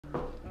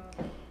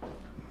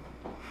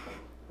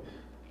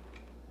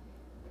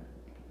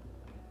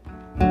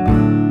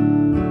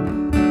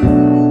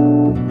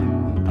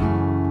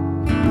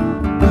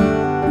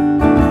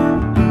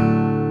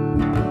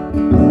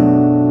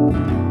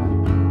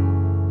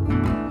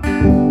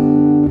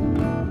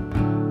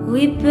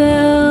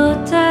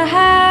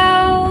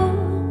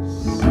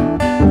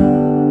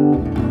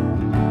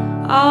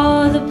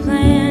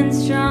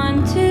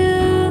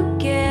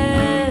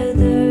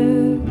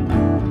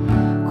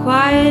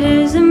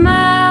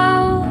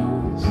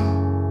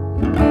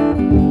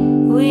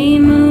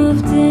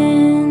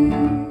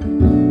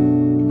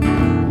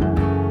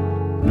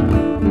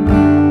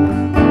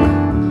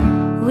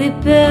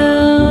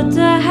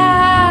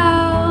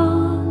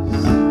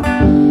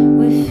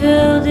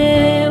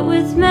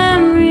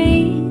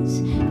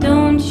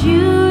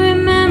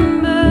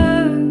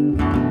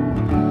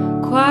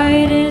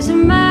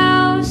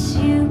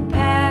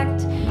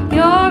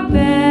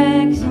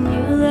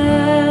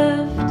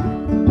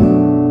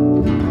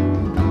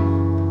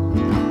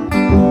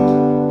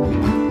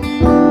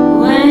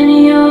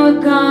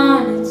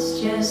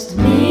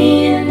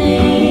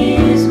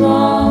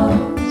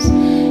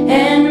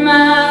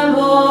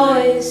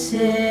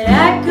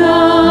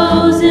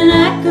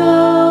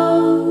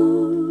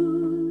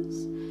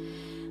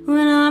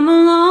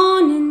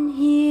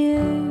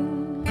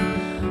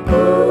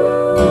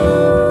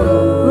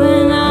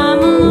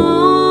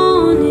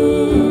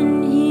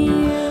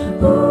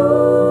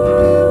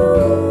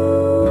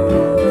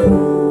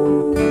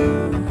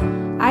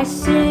I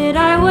sit,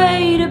 I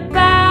wait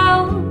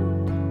about.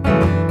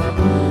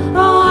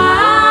 Oh,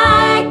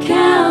 I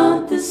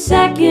count the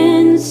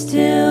seconds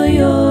till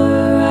your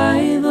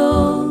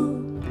arrival.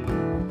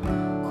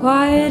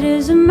 Quiet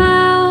as a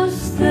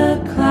mouse,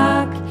 the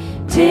clock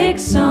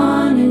ticks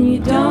on and you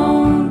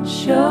don't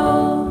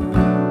show.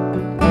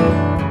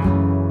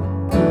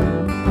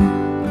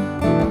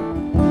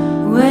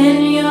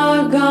 When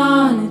you're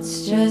gone,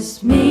 it's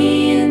just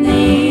me and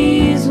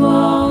these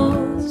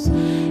walls,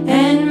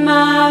 and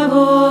my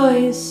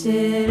voice,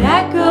 it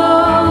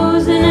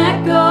echoes and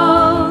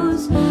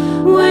echoes.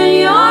 When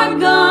you're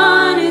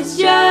gone, it's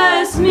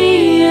just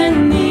me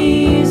and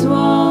these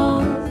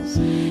walls,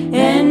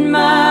 and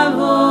my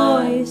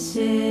voice,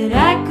 it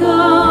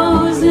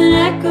echoes and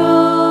echoes.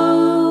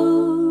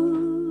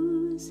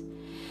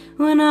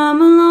 When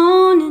I'm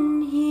alone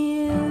in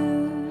here,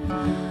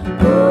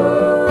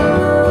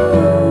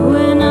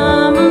 when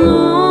I'm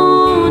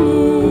alone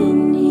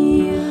in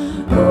here,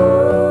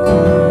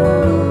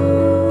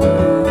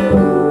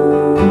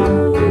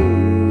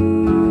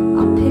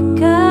 I'll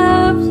pick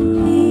up the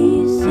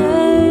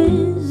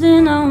pieces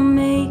and I'll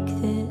make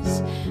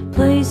this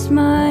place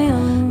my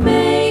own.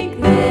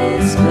 Make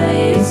this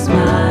place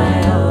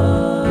my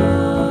own.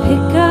 I'll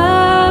pick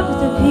up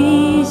the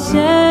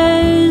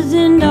pieces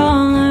and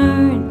I'll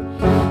learn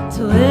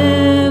to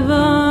live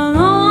alone.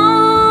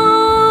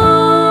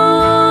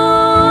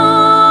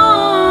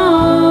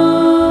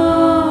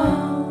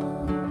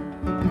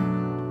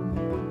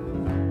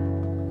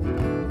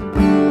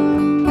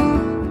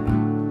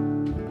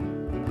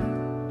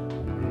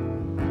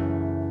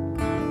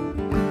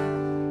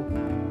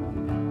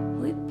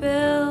 We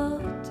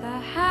built a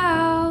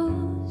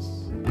house,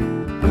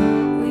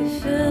 we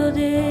filled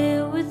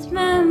it with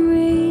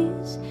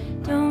memories.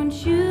 Don't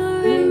you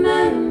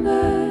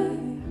remember?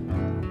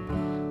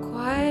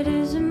 Quiet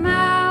as a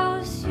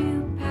mouse,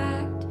 you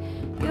packed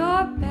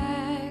your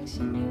bags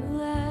and you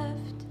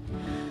left.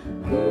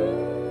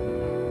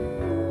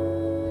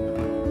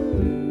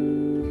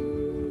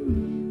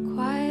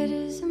 Quiet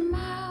as a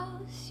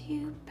mouse,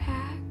 you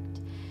packed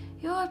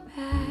your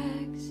bags.